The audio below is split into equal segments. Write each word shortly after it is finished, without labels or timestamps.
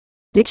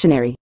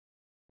Dictionary.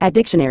 At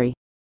dictionary.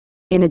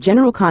 In a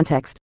general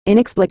context,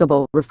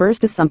 inexplicable refers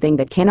to something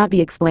that cannot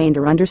be explained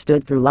or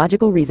understood through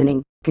logical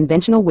reasoning,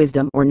 conventional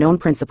wisdom, or known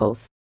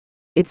principles.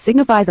 It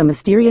signifies a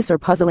mysterious or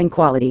puzzling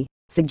quality,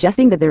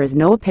 suggesting that there is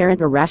no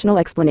apparent or rational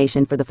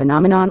explanation for the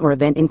phenomenon or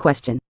event in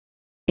question.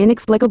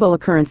 Inexplicable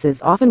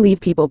occurrences often leave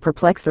people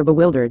perplexed or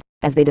bewildered,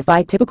 as they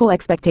defy typical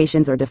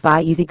expectations or defy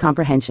easy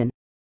comprehension.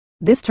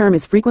 This term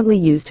is frequently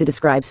used to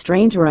describe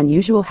strange or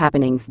unusual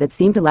happenings that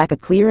seem to lack a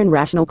clear and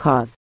rational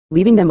cause,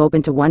 leaving them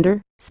open to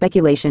wonder,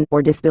 speculation,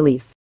 or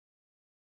disbelief.